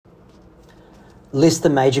List the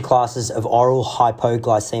major classes of oral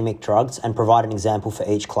hypoglycemic drugs and provide an example for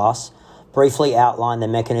each class. Briefly outline their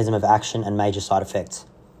mechanism of action and major side effects.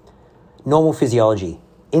 Normal physiology.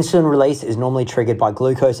 Insulin release is normally triggered by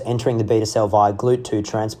glucose entering the beta cell via GLUT2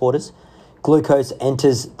 transporters. Glucose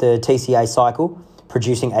enters the TCA cycle,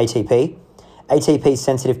 producing ATP.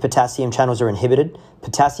 ATP-sensitive potassium channels are inhibited.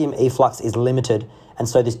 Potassium efflux is limited, and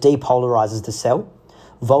so this depolarizes the cell.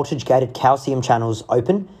 Voltage-gated calcium channels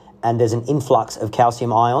open, and there's an influx of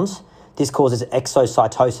calcium ions. This causes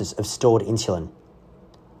exocytosis of stored insulin.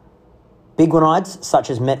 Biguanides,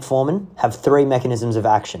 such as metformin, have three mechanisms of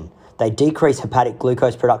action. They decrease hepatic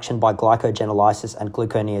glucose production by glycogenolysis and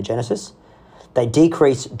gluconeogenesis. They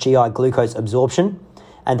decrease GI glucose absorption,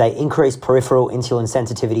 and they increase peripheral insulin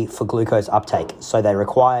sensitivity for glucose uptake, so they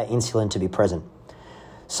require insulin to be present.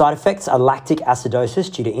 Side effects are lactic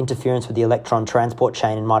acidosis due to interference with the electron transport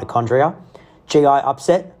chain in mitochondria, GI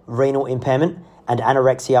upset, renal impairment, and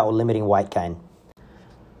anorexia or limiting weight gain.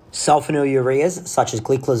 Sulfonylureas, such as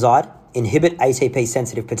gliclazide, inhibit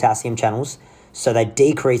ATP-sensitive potassium channels, so they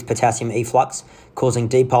decrease potassium efflux, causing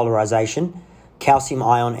depolarization, calcium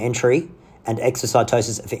ion entry, and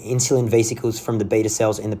exocytosis of insulin vesicles from the beta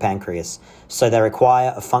cells in the pancreas, so they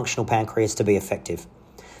require a functional pancreas to be effective.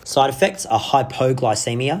 Side effects are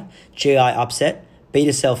hypoglycemia, GI upset,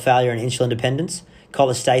 beta cell failure and insulin dependence,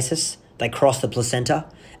 cholestasis, they cross the placenta,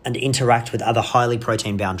 and interact with other highly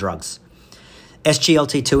protein-bound drugs.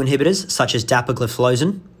 SGLT2 inhibitors, such as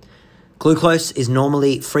dapagliflozin. Glucose is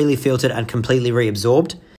normally freely filtered and completely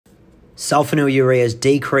reabsorbed. Sulfonylureas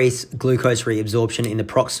decrease glucose reabsorption in the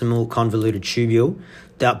proximal convoluted tubule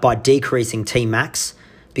by decreasing Tmax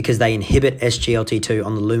because they inhibit SGLT2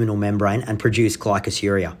 on the luminal membrane and produce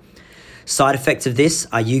glycosuria. Side effects of this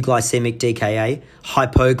are euglycemic DKA,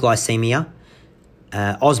 hypoglycemia,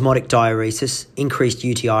 osmotic diuresis, increased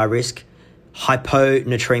UTI risk,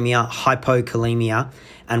 hyponatremia, hypokalemia,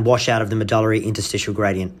 and washout of the medullary interstitial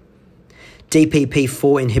gradient.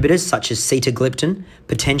 DPP-4 inhibitors, such as sitagliptin,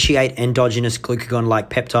 potentiate endogenous glucagon-like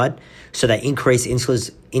peptide, so they increase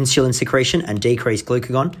insulin secretion and decrease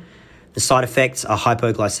glucagon. The side effects are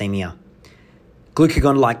hypoglycemia.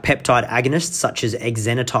 Glucagon-like peptide agonists, such as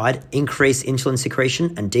exenatide, increase insulin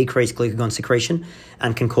secretion and decrease glucagon secretion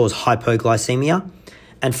and can cause hypoglycemia.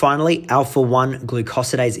 And finally, alpha-1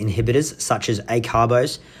 glucosidase inhibitors, such as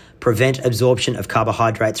acarbose, prevent absorption of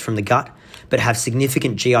carbohydrates from the gut, but have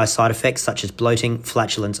significant GI side effects such as bloating,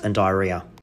 flatulence, and diarrhea.